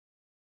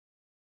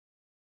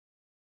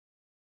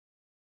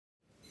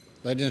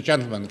Ladies and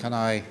gentlemen, can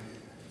I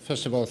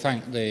first of all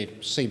thank the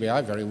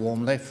CBI very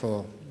warmly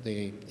for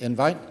the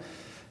invite.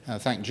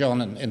 Thank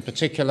John in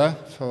particular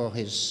for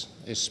his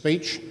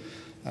speech.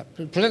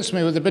 It presents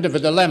me with a bit of a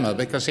dilemma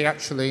because he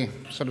actually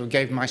sort of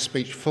gave my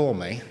speech for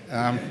me,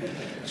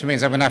 which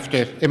means I'm going to have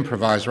to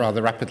improvise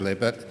rather rapidly.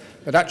 But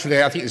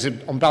actually I think it's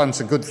on balance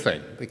a good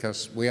thing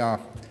because we are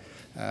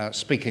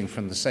speaking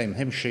from the same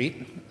hymn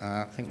sheet.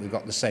 I think we've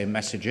got the same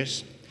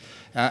messages.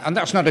 And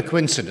that's not a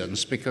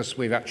coincidence because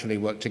we've actually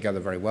worked together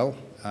very well,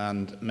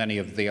 and many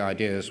of the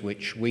ideas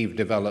which we've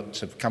developed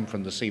have come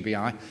from the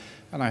CBI,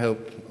 and I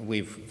hope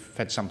we've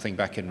fed something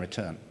back in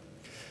return.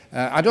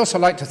 I'd also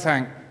like to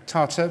thank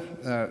Tata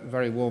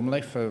very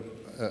warmly for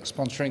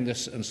sponsoring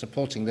this and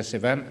supporting this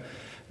event.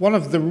 One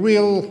of the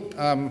real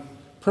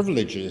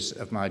privileges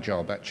of my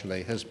job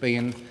actually has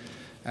been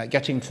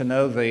getting to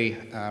know the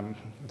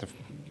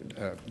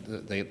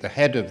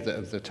head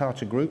of the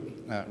Tata group,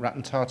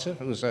 Ratan Tata,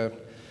 who was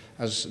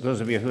as those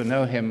of you who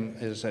know him,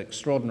 is an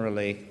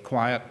extraordinarily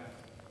quiet,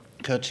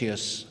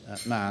 courteous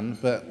man,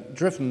 but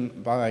driven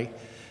by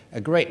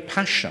a great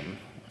passion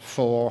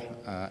for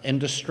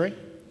industry,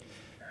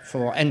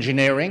 for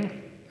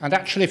engineering, and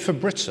actually for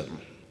Britain.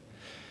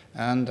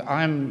 And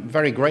I'm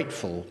very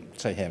grateful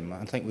to him,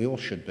 I think we all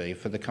should be,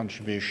 for the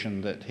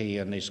contribution that he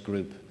and his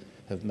group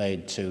have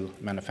made to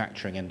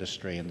manufacturing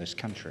industry in this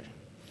country.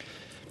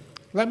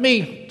 Let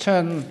me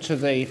turn to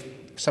the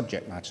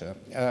subject matter.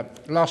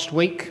 Last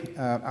week,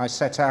 I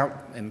set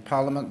out in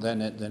Parliament,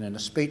 then in a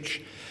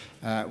speech,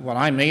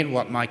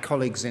 what my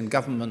colleagues in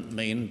government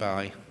mean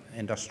by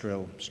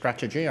industrial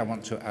strategy. I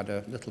want to add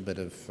a little bit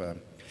of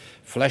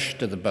flesh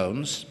to the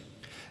bones.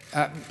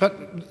 But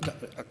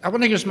I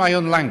want to use my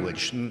own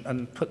language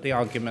and put the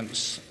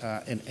arguments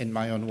in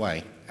my own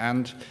way.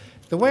 And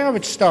the way I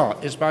would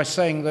start is by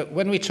saying that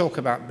when we talk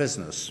about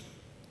business,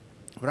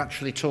 we're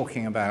actually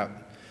talking about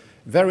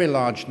very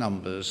large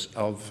numbers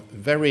of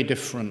very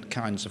different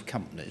kinds of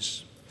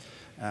companies.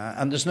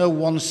 And there's no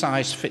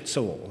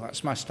one-size-fits-all.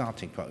 That's my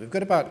starting point. We've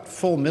got about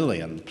 4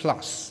 million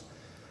plus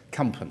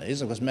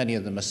companies, because many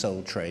of them are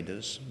sole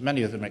traders,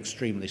 many of them are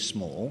extremely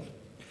small.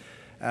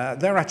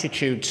 Their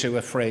attitude to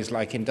a phrase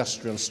like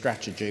industrial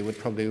strategy would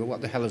probably be,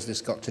 what the hell has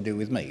this got to do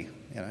with me?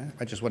 You know,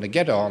 I just want to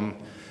get on,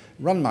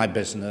 run my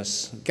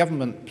business,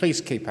 government, please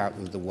keep out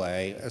of the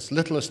way, as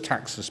little as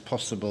tax as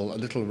possible, a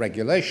little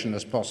regulation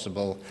as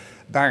possible,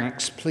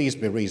 banks, please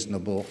be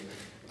reasonable,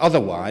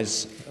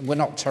 otherwise we're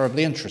not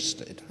terribly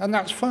interested. And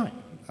that's fine.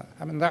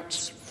 I mean,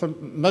 that's, for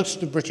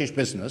most of British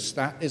business,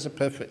 that is a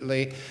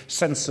perfectly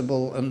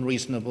sensible and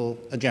reasonable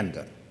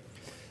agenda.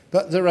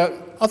 But there are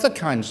other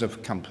kinds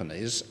of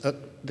companies at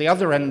the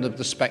other end of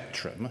the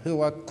spectrum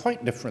who are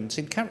quite different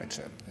in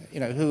character, you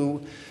know,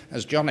 who,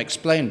 as John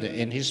explained it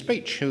in his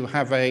speech, who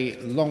have a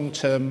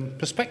long-term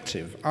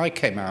perspective. I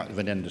came out of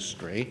an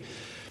industry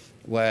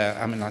where,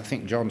 I mean, I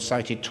think John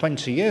cited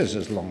 20 years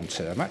as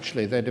long-term.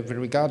 Actually, they'd have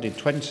regarded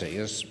 20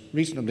 as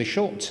reasonably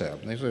short-term.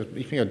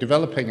 If you're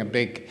developing a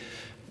big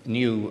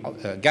new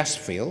gas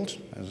field,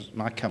 as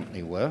my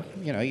company were,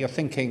 you know, you're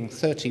thinking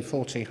 30,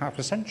 40, half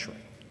a century.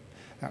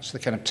 That's the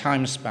kind of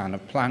time span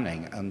of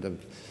planning and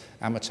of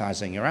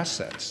amortizing your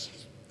assets.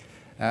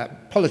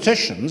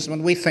 Politicians,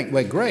 when we think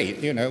we're great,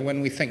 you know,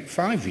 when we think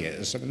 5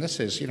 years, I mean, this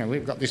is, you know,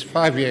 we've got this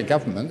 5-year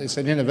government, it's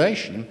an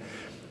innovation,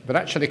 but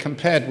actually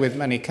compared with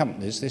many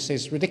companies, this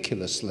is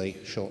ridiculously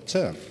short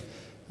term.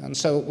 And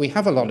so we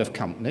have a lot of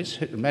companies,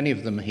 many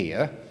of them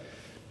here,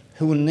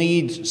 who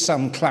need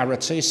some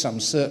clarity, some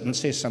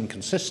certainty, some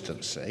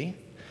consistency.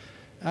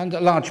 And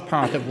a large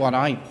part of what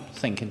I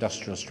think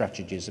industrial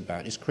strategy is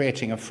about is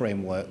creating a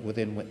framework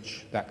within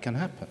which that can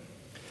happen.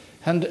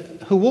 And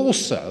who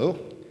also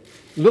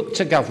look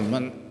to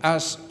government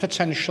as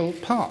potential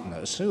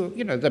partners who,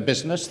 you know, they're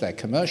business, they're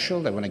commercial,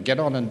 they want to get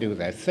on and do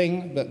their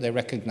thing, but they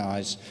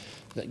recognize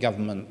that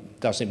government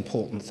does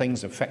important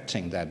things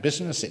affecting their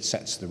business. It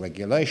sets the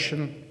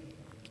regulation,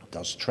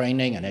 does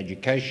training and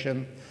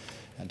education,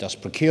 and does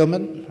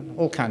procurement,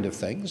 all kinds of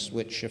things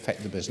which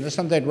affect the business,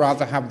 and they'd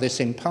rather have this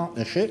in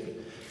partnership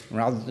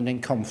rather than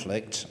in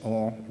conflict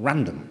or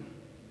random.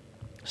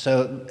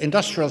 So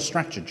industrial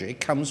strategy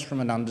comes from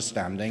an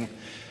understanding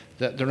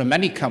that there are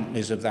many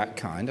companies of that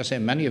kind, I say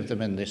many of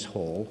them in this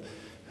hall,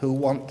 who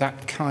want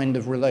that kind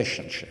of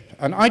relationship.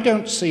 And I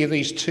don't see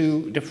these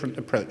two different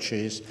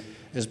approaches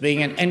as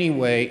being in any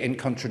way in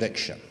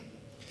contradiction.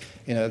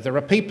 You know, there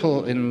are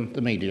people in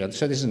the media,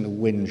 so this isn't a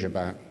whinge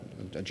about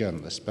a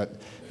journalist, but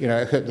you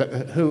know,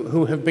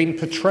 who have been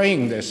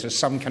portraying this as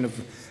some kind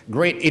of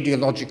great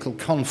ideological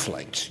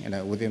conflict, you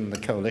know, within the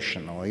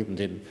coalition or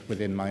even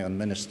within my own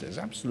ministers.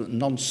 Absolute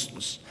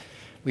nonsense.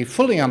 We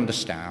fully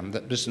understand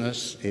that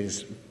business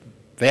is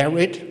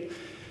varied,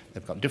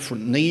 they've got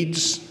different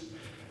needs,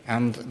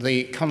 and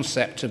the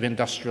concept of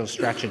industrial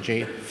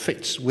strategy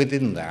fits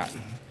within that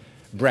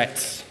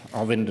breadth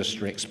of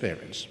industry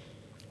experience.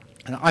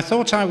 And I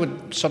thought I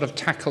would sort of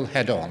tackle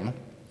head-on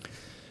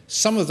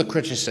some of the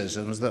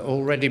criticisms that have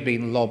already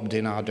been lobbed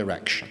in our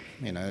direction.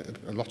 You know,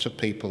 a lot of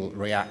people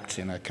react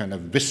in a kind of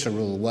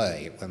visceral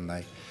way when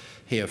they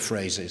hear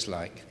phrases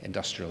like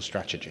industrial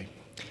strategy.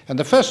 And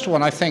the first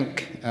one, I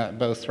think,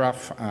 both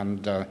Ralph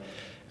and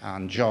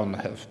John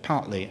have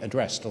partly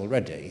addressed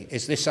already,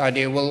 is this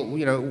idea, well,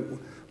 you know,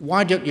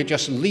 why don't you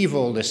just leave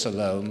all this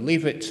alone,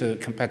 leave it to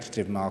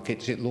competitive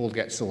markets, it'll all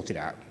get sorted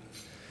out.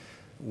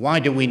 Why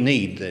do we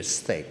need this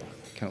thing?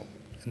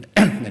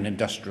 An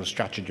industrial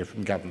strategy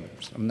from government.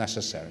 It's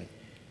unnecessary.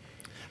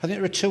 I think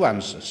there are two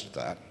answers to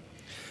that.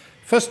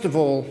 First of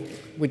all,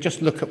 we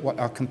just look at what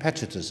our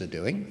competitors are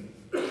doing,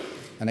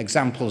 and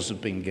examples have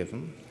been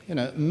given. You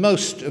know,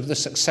 most of the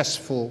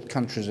successful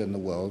countries in the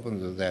world,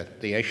 whether they're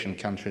the Asian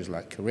countries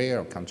like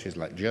Korea or countries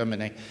like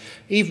Germany,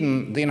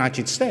 even the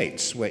United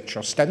States, which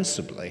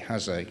ostensibly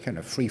has a kind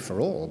of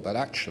free-for-all, but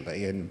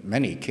actually in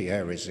many key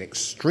areas is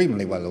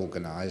extremely well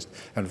organized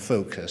and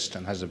focused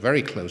and has a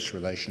very close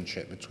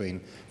relationship between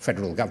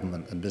federal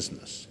government and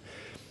business.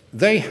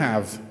 They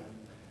have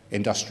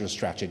industrial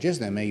strategies.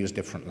 They may use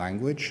different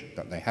language,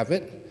 but they have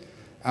it.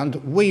 And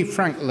we,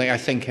 frankly, I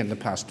think in the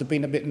past have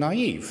been a bit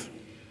naive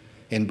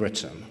in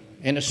Britain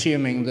in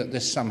assuming that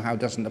this somehow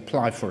doesn't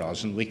apply for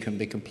us and we can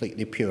be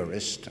completely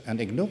purist and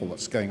ignore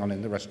what's going on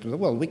in the rest of the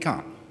world. We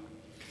can't.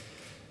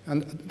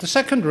 And the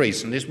second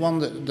reason is one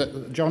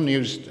that John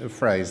used a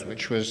phrase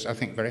which was, I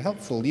think, very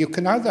helpful. You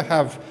can either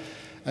have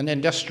an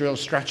industrial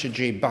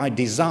strategy by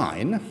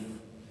design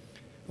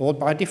or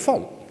by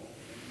default.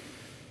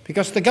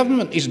 Because the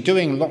government is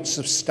doing lots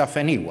of stuff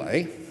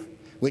anyway,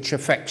 which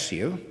affects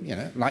you,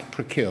 like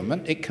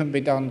procurement. It can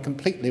be done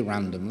completely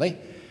randomly,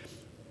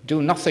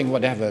 do nothing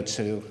whatever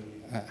to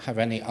have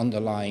any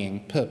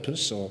underlying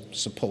purpose or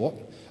support,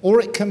 or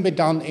it can be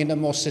done in a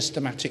more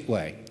systematic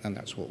way, and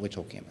that's what we're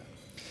talking about.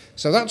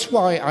 So that's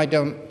why I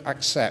don't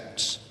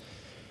accept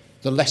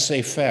the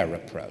laissez-faire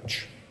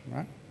approach,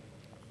 right?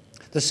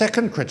 The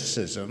second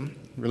criticism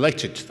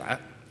related to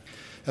that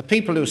are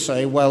people who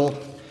say, well,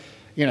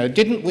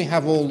 didn't we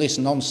have all this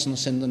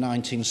nonsense in the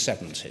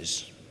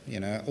 1970s?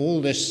 All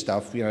this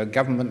stuff,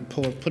 government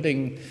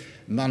putting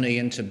money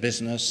into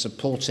business,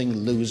 supporting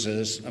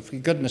losers. For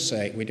goodness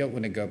sake, we don't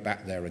want to go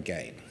back there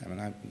again. I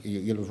mean,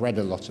 you'll have read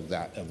a lot of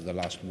that over the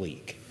last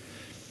week.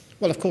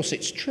 Well, of course,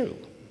 it's true,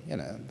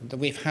 that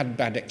we've had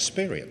bad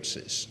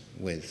experiences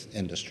with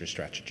industry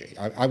strategy.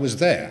 I was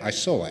there. I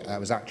saw it. I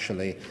was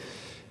actually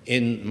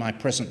in my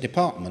present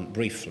department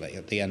briefly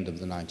at the end of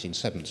the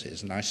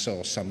 1970s, and I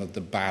saw some of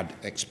the bad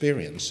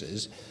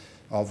experiences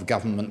of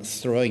government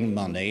throwing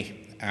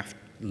money after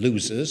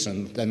losers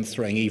and then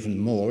throwing even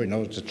more in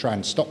order to try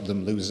and stop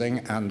them losing,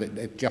 and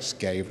it just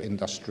gave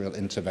industrial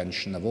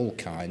intervention of all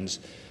kinds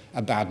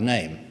a bad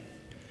name.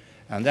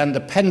 And then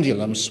the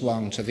pendulum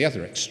swung to the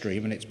other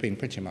extreme, and it's been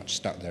pretty much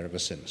stuck there ever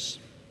since.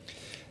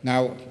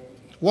 Now,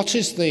 what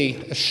is the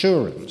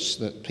assurance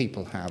that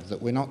people have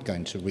that we're not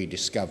going to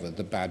rediscover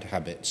the bad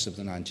habits of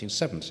the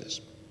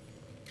 1970s?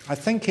 I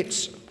think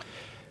it's,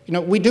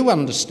 we do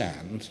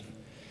understand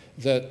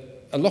that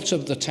a lot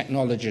of the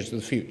technologies of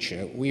the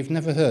future we've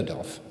never heard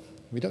of.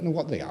 We don't know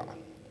what they are.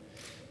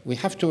 We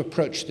have to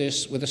approach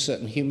this with a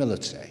certain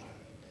humility.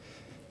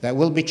 There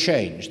will be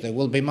change. There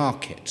will be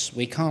markets.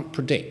 We can't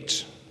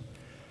predict.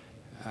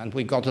 And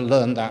we've got to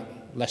learn that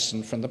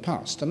lesson from the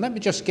past. And let me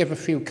just give a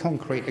few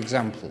concrete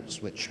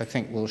examples, which I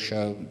think will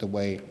show the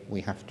way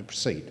we have to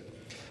proceed.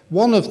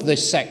 One of the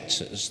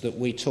sectors that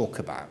we talk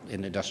about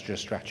in industrial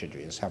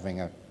strategy as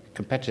having a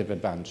competitive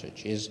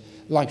advantage is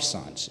life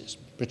sciences.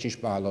 British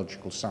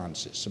Biological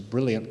Sciences, some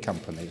brilliant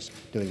companies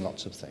doing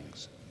lots of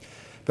things.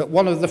 But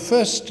one of the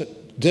first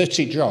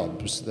dirty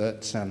jobs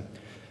that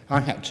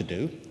I had to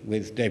do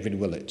with David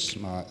Willits,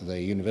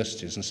 the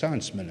Universities and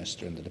Science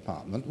Minister in the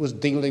department, was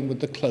dealing with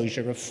the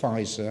closure of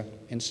Pfizer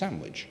in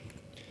Sandwich.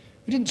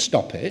 We didn't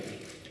stop it.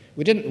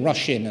 We didn't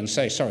rush in and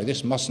say, sorry,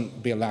 this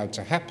mustn't be allowed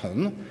to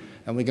happen,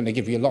 and we're going to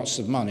give you lots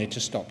of money to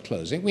stop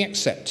closing. We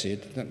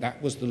accepted that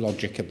that was the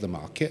logic of the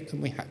market,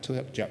 and we had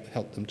to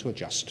help them to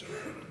adjust.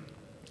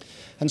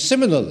 And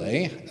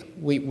similarly,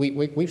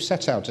 we've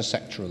set out a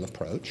sectoral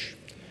approach,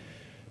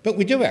 but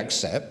we do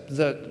accept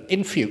that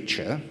in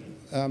future,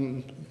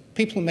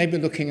 people may be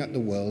looking at the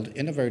world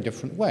in a very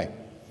different way.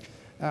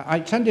 I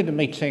attended a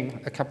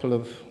meeting a couple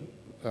of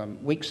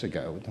weeks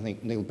ago. I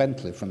think Neil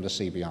Bentley from the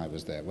CBI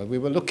was there, where we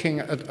were looking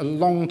at a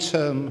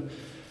long-term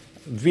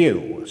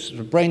view, sort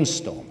of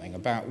brainstorming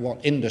about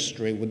what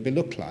industry would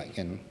look like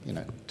in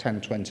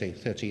 10, 20,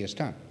 30 years'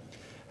 time.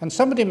 And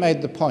somebody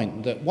made the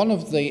point that one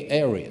of the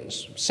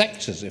areas,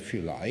 sectors if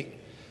you like,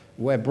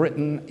 where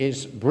Britain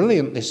is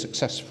brilliantly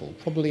successful,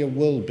 probably a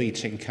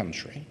world-beating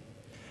country,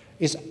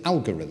 is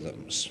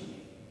algorithms.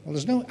 Well,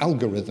 there's no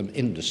algorithm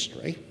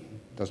industry.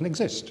 It doesn't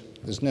exist.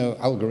 There's no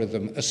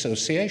algorithm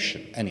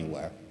association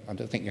anywhere. I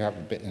don't think you have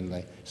a bit in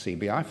the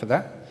CBI for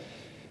that.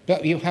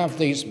 But you have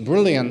these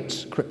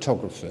brilliant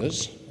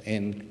cryptographers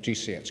in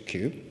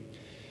GCHQ.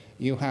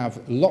 You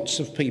have lots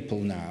of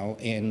people now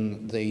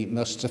in the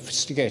most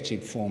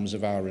sophisticated forms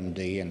of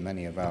R&D in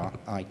many of our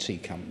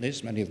IT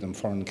companies, many of them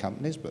foreign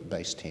companies, but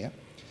based here.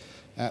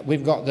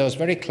 We've got those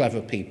very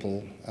clever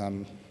people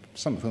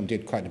some of whom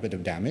did quite a bit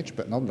of damage,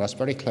 but nonetheless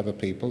very clever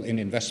people in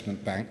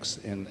investment banks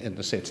in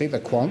the city, the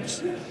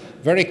quants,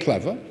 very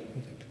clever,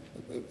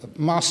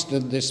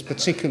 mastered this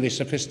particularly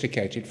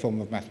sophisticated form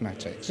of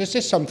mathematics. This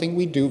is something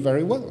we do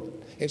very well.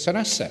 It's an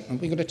asset, and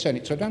we've got to turn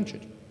it to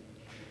advantage.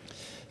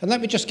 And let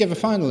me just give a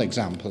final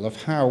example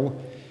of how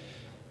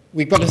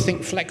we've got to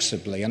think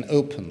flexibly and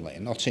openly,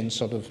 not in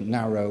sort of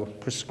narrow,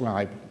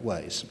 prescribed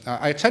ways.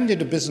 I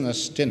attended a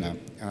business dinner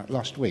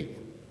last week.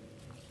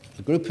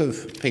 A group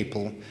of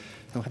people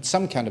who had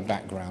some kind of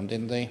background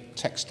in the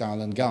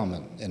textile and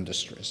garment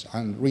industries,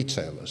 and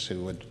retailers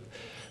who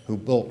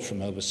bought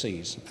from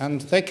overseas.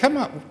 And they come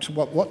up to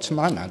what to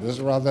my mind was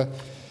a rather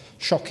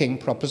shocking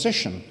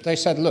proposition. They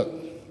said,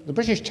 look, the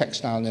British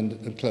textile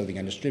and clothing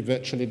industry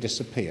virtually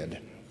disappeared.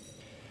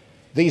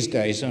 These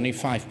days, only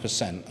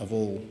 5% of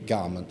all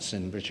garments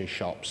in British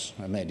shops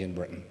are made in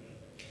Britain.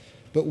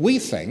 But we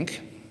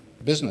think,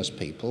 business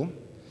people,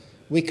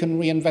 we can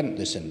reinvent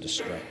this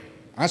industry.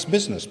 As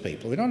business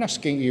people, we're not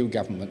asking you,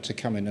 government, to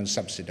come in and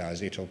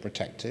subsidise it or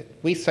protect it.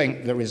 We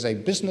think there is a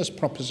business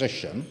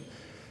proposition.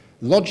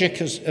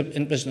 Logic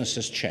in business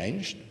has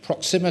changed.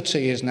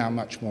 Proximity is now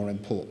much more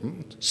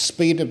important.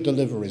 Speed of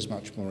delivery is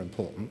much more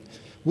important.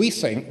 We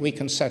think we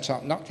can set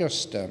up not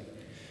just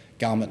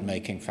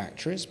garment-making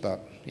factories,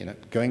 but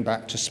going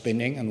back to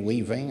spinning and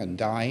weaving and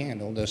dyeing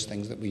and all those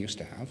things that we used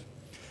to have.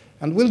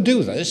 And we'll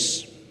do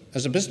this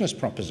as a business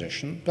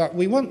proposition, but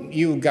we want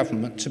you,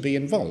 government, to be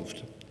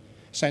involved.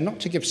 So not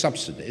to give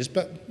subsidies,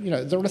 but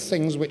there are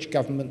things which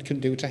government can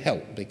do to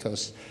help,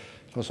 because,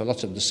 of course, a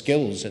lot of the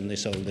skills in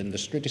this old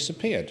industry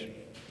disappeared.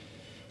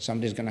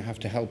 Somebody's going to have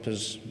to help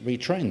us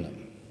retrain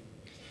them.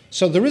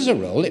 So there is a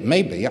role. It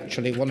may be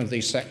actually one of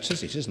these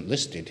sectors, it isn't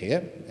listed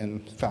here, in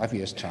 5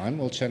 years' time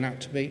will turn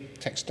out to be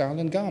textile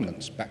and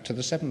garments, back to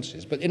the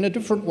 70s, but in a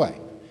different way,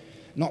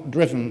 not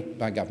driven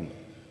by government.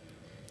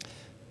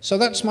 So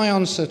that's my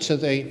answer to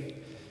the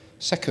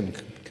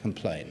second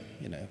complaint,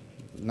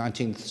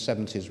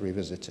 1970s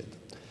revisited.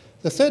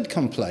 The third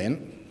complaint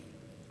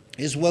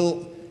is,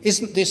 well,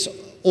 isn't this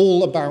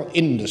all about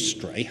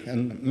industry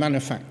and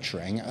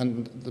manufacturing,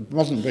 and the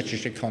modern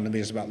British economy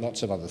is about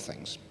lots of other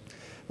things?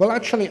 Well,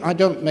 actually, I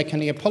don't make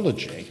any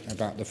apology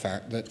about the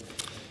fact that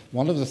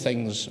one of the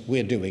things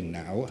we're doing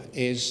now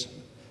is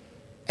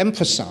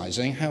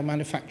emphasising how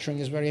manufacturing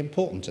is very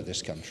important to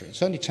this country.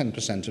 It's only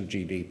 10% of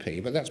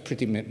GDP, but that's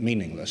pretty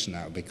meaningless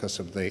now because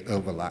of the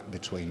overlap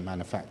between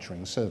manufacturing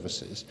and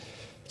services.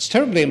 It's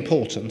terribly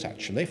important,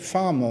 actually,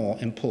 far more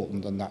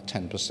important than that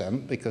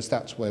 10%, because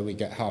that's where we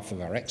get half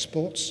of our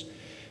exports,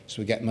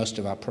 so we get most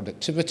of our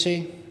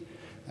productivity,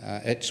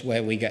 it's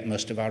where we get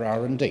most of our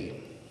R&D.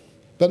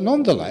 But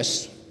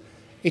nonetheless,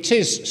 it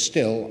is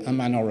still a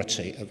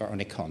minority of our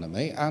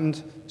economy,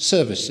 and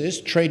services,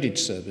 traded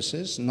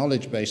services,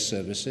 knowledge-based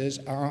services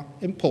are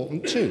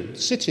important too.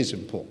 The city is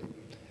important.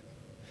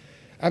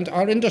 And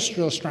our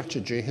industrial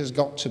strategy has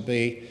got to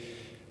be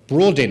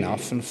broad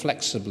enough and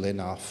flexible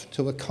enough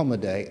to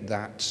accommodate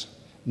that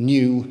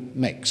new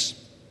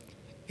mix.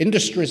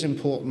 Industry is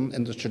important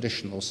in the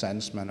traditional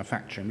sense,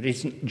 manufacturing, but it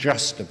isn't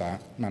just about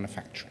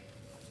manufacturing.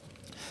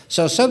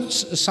 So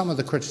some of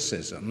the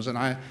criticisms, and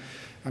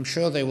I'm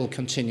sure they will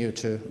continue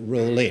to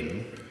roll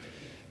in,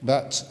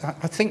 but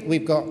I think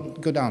we've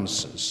got good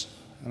answers,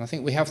 and I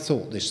think we have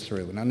thought this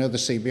through, and I know the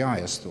CBI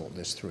has thought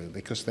this through,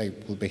 because they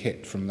will be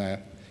hit from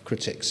their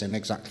critics in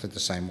exactly the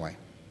same way.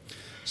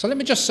 So let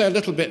me just say a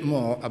little bit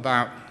more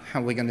about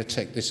how we're going to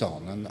take this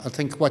on, and I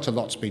think quite a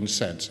lot's been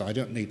said, so I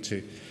don't need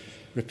to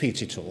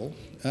repeat it all.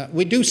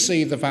 We do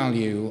see the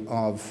value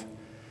of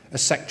a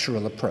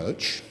sectoral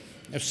approach,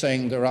 of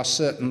saying there are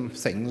certain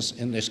things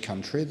in this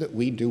country that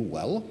we do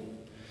well.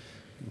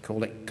 We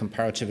call it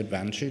comparative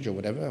advantage or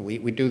whatever. We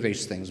do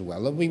these things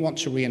well, and we want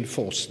to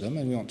reinforce them,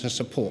 and we want to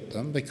support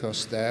them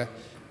because they're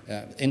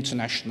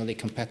internationally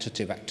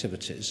competitive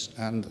activities,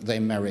 and they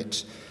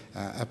merit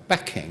a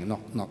backing,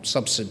 not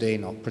subsidy,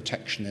 not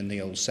protection in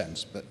the old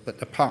sense, but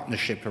a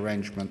partnership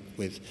arrangement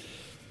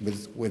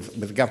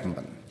with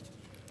government.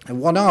 And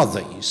what are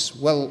these?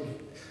 Well,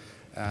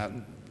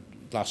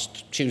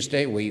 last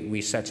Tuesday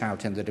we set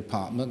out in the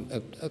department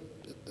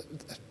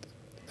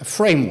a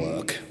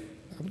framework,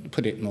 I wouldn't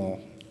put it more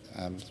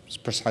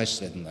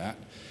precisely than that,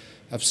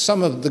 of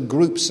some of the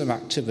groups of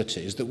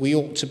activities that we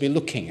ought to be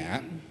looking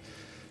at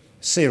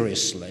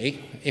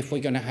seriously if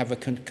we're going to have a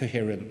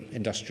coherent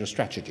industrial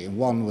strategy. And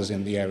one was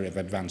in the area of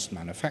advanced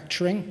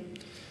manufacturing,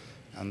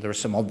 and there are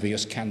some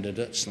obvious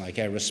candidates like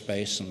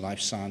aerospace and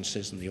life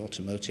sciences and the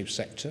automotive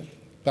sector,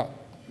 but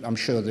I'm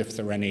sure that if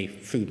there are any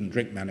food and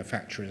drink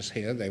manufacturers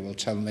here, they will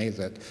tell me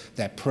that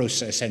their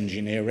process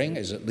engineering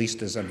is at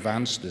least as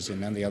advanced as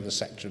in any other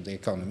sector of the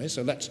economy.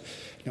 So I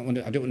don't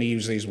want to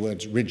use these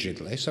words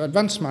rigidly. So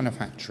advanced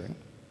manufacturing.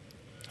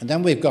 And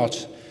then we've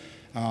got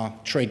our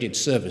traded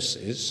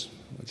services,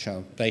 which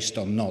are based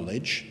on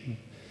knowledge.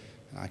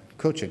 I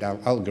quoted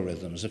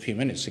algorithms a few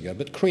minutes ago,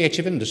 but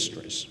creative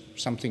industries,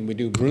 something we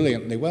do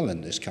brilliantly well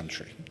in this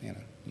country.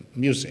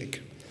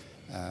 Music,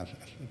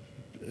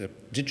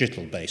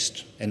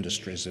 digital-based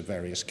industries of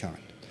various kinds.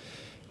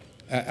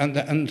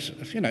 And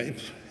you know,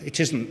 it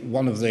isn't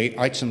one of the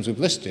items we've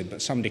listed,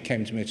 but somebody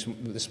came to me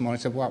this morning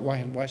and said,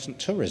 why isn't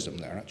tourism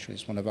there? Actually,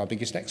 it's one of our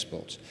biggest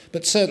exports.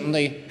 But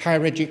certainly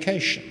higher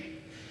education.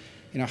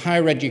 You know,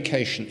 higher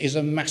education is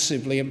a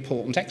massively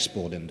important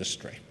export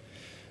industry,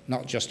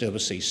 not just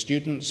overseas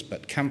students,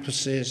 but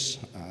campuses,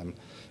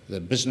 the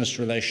business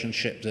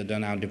relationship that are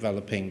now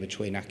developing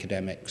between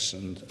academics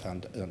and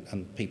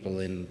people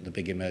in the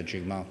big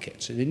emerging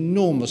markets. An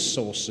enormous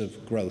source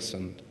of growth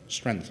and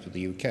strength for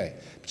the UK,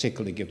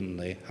 particularly given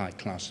the high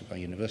class of our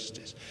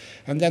universities.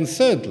 And then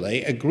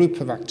thirdly, a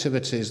group of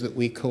activities that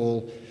we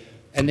call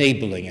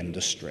enabling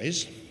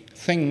industries,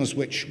 things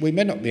which we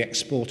may not be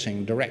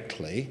exporting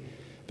directly,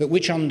 but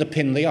which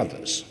underpin the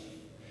others.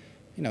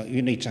 You know,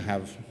 you need to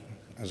have,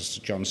 as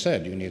John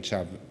said, you need to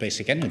have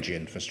basic energy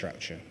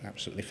infrastructure,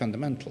 absolutely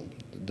fundamental.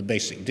 The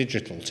basic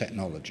digital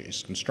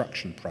technologies,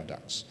 construction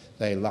products,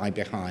 they lie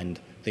behind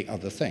the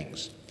other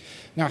things.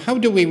 Now, how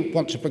do we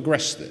want to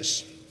progress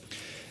this?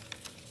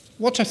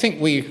 What I think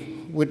we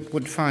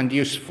would find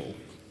useful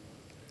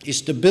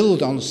is to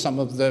build on some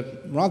of the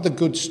rather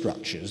good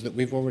structures that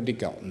we've already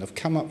got and have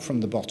come up from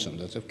the bottom,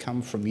 that have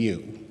come from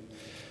you.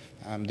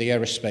 The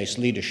Aerospace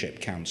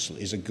Leadership Council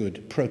is a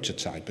good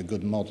prototype, a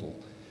good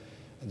model.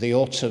 The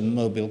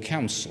Automobile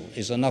Council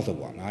is another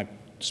one. I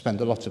spend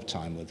a lot of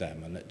time with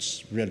them, and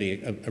it's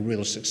really a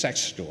real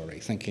success story,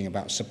 thinking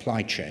about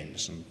supply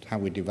chains and how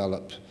we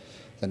develop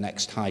the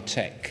next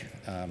high-tech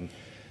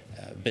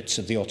bits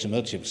of the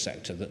automotive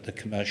sector that the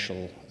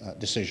commercial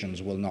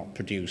decisions will not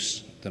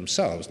produce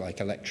themselves, like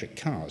electric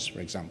cars, for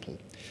example.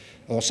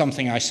 Or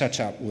something I set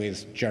up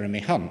with Jeremy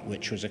Hunt,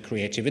 which was a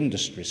Creative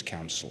Industries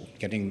Council,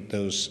 getting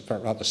those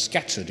rather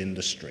scattered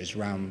industries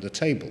round the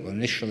table.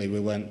 Initially, we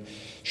weren't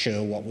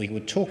sure what we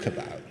would talk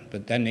about,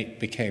 but then it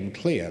became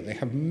clear they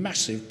have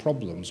massive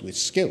problems with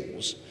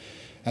skills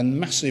and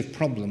massive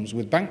problems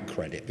with bank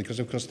credit because,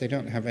 of course, they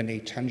don't have any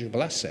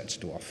tangible assets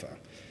to offer.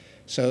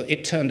 So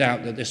it turned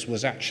out that this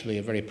was actually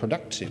a very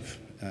productive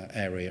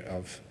area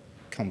of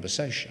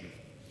conversation.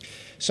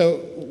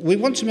 So we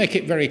want to make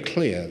it very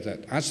clear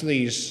that as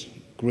these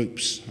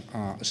groups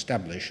are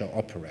established or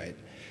operate,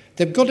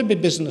 they've got to be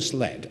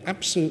business-led,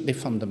 absolutely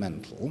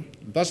fundamental.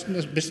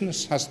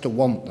 Business has to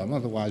want them,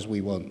 otherwise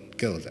we won't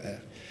go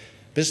there.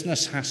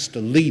 Business has to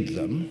lead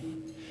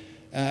them,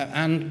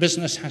 and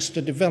business has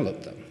to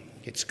develop them.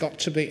 It's got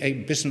to be a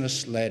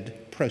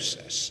business-led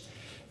process.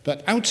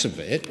 But out of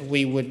it,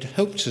 we would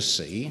hope to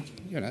see,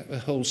 you know, a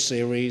whole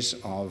series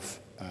of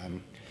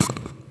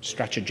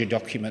strategy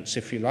documents,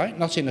 if you like,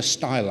 not in a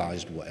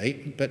stylized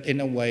way, but in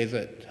a way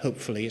that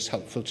hopefully is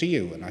helpful to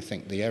you. And I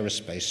think the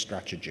aerospace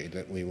strategy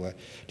that we were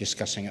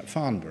discussing at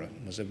Farnborough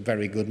was a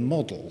very good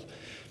model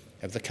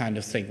of the kind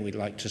of thing we'd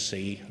like to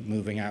see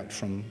moving out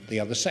from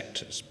the other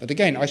sectors. But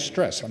again, I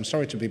stress, I'm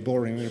sorry to be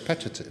boring and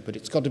repetitive, but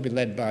it's got to be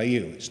led by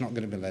you. It's not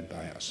going to be led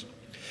by us.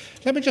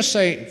 Let me just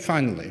say,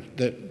 finally,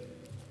 that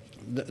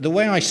the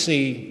way I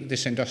see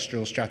this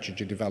industrial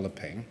strategy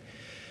developing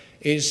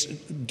is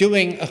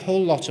doing a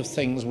whole lot of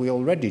things we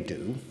already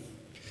do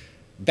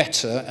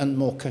better and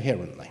more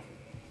coherently.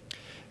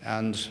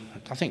 And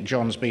I think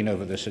John's been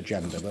over this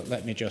agenda, but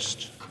let me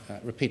just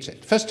repeat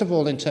it. First of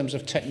all, in terms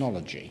of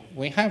technology,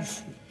 we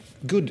have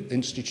good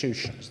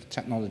institutions. The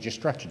Technology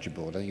Strategy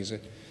Board, I think, is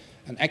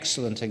an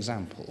excellent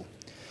example.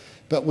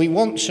 But we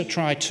want to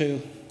try to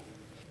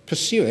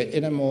pursue it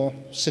in a more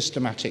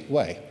systematic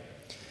way.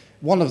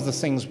 One of the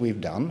things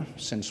we've done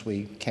since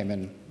we came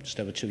in just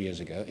over 2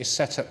 years ago is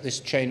set up this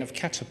chain of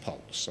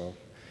catapults, or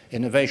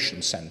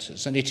innovation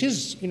centres. And it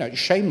is, you know,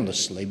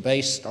 shamelessly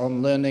based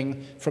on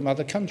learning from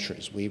other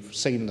countries. We've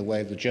seen the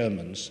way the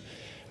Germans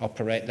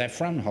operate their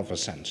Fraunhofer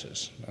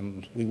centres,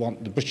 and we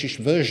want the British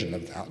version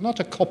of that, not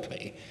a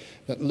copy,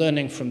 but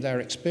learning from their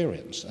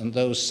experience. And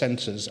those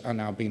centres are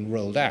now being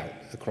rolled out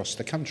across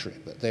the country,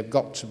 but they've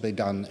got to be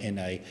done in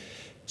a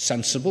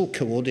sensible,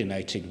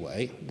 coordinated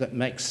way that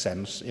makes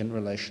sense in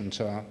relation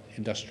to our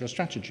industrial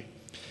strategy.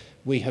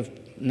 We have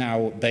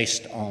now,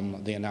 based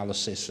on the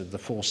analysis of the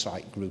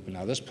Foresight Group and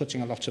others,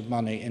 putting a lot of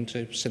money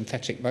into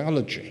synthetic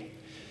biology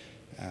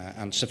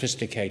and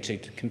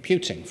sophisticated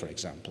computing, for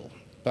example.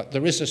 But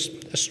there is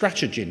a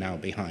strategy now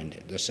behind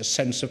it. There's a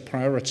sense of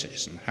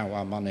priorities and how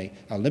our money,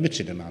 our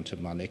limited amount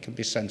of money, can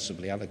be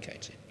sensibly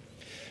allocated.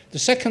 The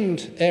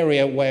second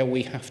area where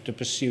we have to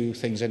pursue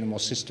things in a more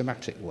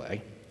systematic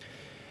way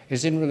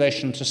is in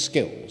relation to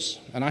skills.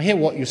 And I hear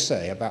what you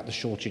say about the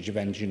shortage of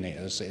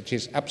engineers. It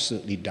is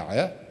absolutely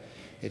dire.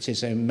 It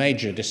is a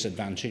major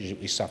disadvantage that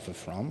we suffer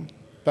from.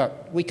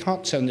 But we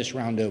can't turn this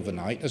round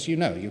overnight. As you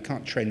know, you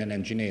can't train an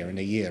engineer in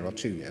a year or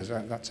 2 years.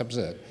 That's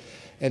absurd.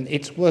 And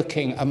it's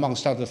working,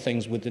 amongst other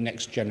things, with the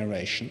next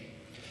generation.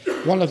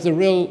 One of the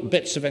real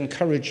bits of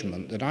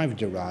encouragement that I've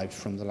derived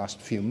from the last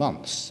few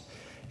months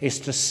is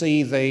to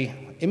see the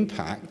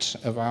impact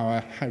of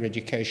our higher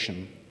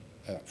education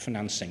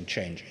financing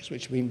changes,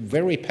 which have been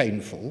very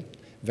painful,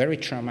 very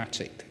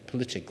traumatic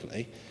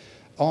politically,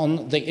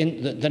 on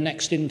the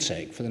next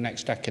intake for the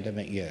next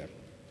academic year.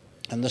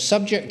 And the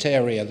subject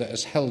area that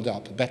has held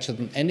up better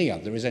than any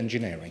other is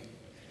engineering.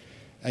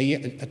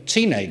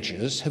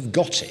 teenagers have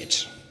got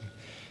it.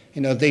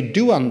 You know, they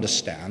do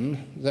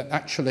understand that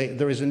actually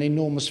there is an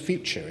enormous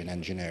future in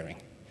engineering.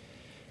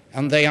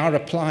 And they are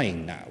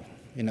applying now.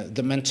 You know,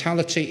 the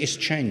mentality is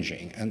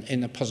changing and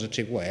in a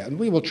positive way. And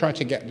we will try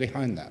to get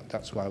behind that.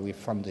 That's why we've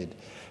funded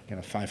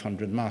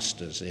 500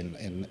 masters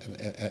in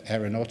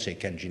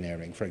aeronautic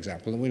engineering, for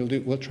example.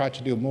 And we'll try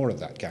to do more of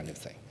that kind of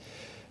thing.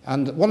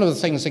 And one of the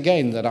things,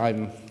 again, that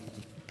I'm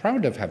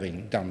proud of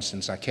having done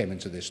since I came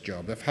into this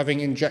job, of having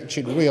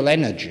injected real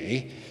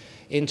energy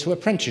into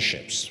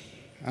apprenticeships.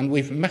 And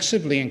we've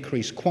massively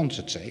increased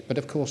quantity, but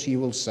of course you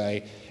will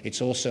say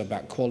it's also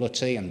about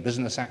quality and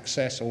business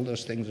access, all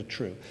those things are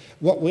true.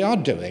 What we are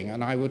doing,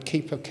 and I would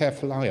keep a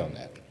careful eye on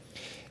it,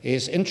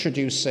 is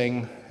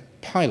introducing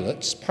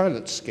pilot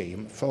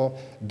scheme for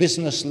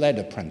business-led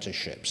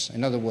apprenticeships.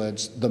 In other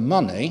words, the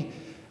money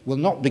will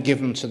not be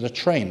given to the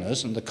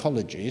trainers and the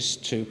colleges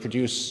to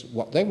produce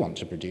what they want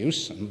to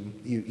produce, and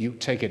you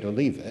take it or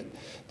leave it.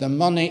 The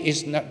money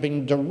is not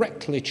being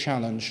directly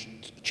channeled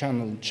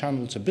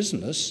to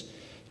business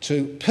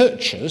to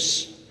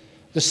purchase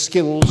the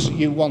skills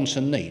you want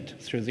and need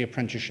through the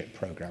apprenticeship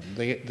program.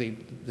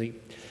 The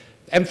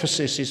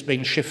emphasis is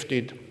being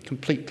shifted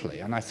completely,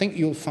 and I think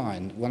you'll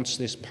find, once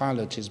this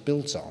pilot is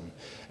built on,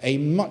 a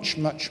much,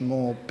 much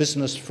more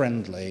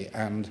business-friendly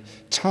and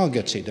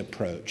targeted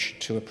approach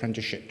to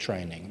apprenticeship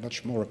training,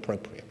 much more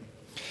appropriate.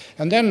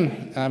 And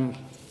then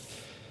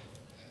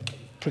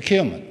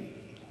procurement.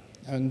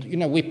 And, you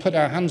know, we put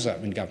our hands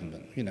up in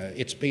government. You know,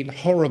 it's been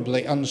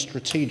horribly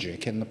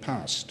unstrategic in the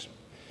past.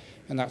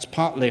 And that's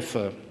partly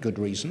for good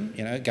reason.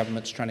 You know,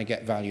 government's trying to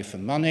get value for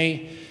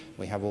money.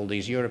 We have all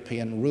these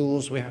European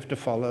rules we have to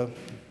follow.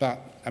 But,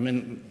 I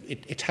mean,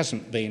 it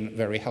hasn't been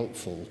very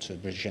helpful to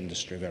British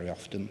industry very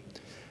often.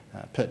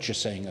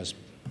 Purchasing has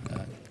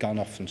gone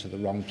off into the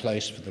wrong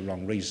place for the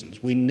wrong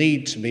reasons. We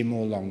need to be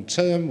more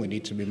long-term. We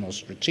need to be more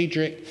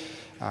strategic.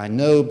 I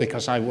know,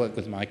 because I work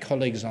with my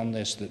colleagues on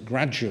this, that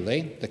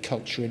gradually the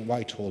culture in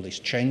Whitehall is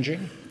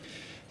changing.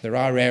 There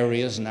are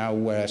areas now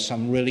where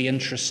some really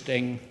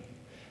interesting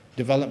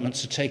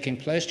developments are taking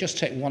place. Just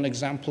take one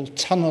example,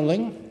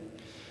 tunnelling,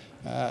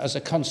 as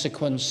a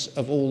consequence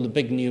of all the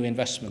big new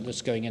investment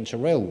that's going into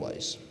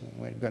railways.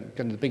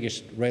 The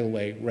biggest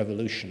railway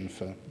revolution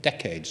for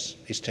decades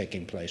is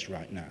taking place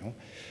right now.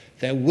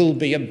 There will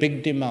be a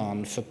big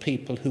demand for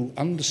people who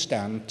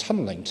understand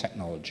tunnelling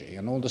technology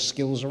and all the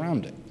skills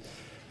around it.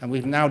 And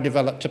we've now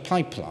developed a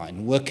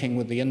pipeline working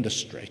with the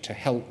industry to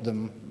help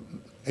them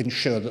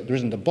ensure that there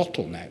isn't a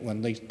bottleneck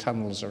when these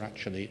tunnels are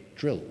actually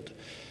drilled.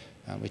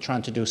 We're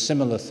trying to do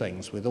similar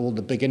things with all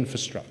the big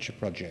infrastructure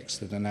projects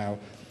that are now,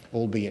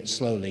 albeit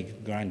slowly,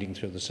 grinding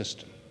through the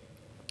system.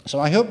 So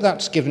I hope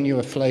that's given you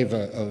a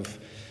flavour of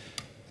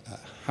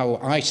how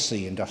I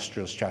see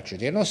industrial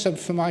strategy, and also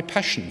for my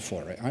passion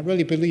for it. I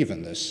really believe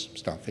in this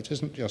stuff. It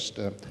isn't just,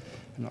 I'm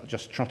not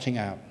just trotting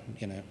out,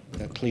 you know,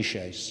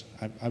 cliches.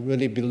 I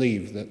really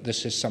believe that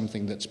this is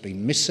something that's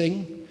been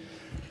missing,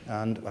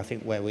 and I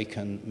think where we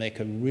can make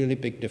a really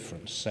big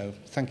difference. So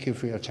thank you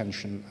for your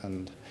attention,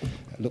 and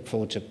I look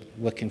forward to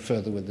working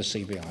further with the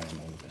CBI on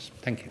all of this.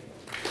 Thank you.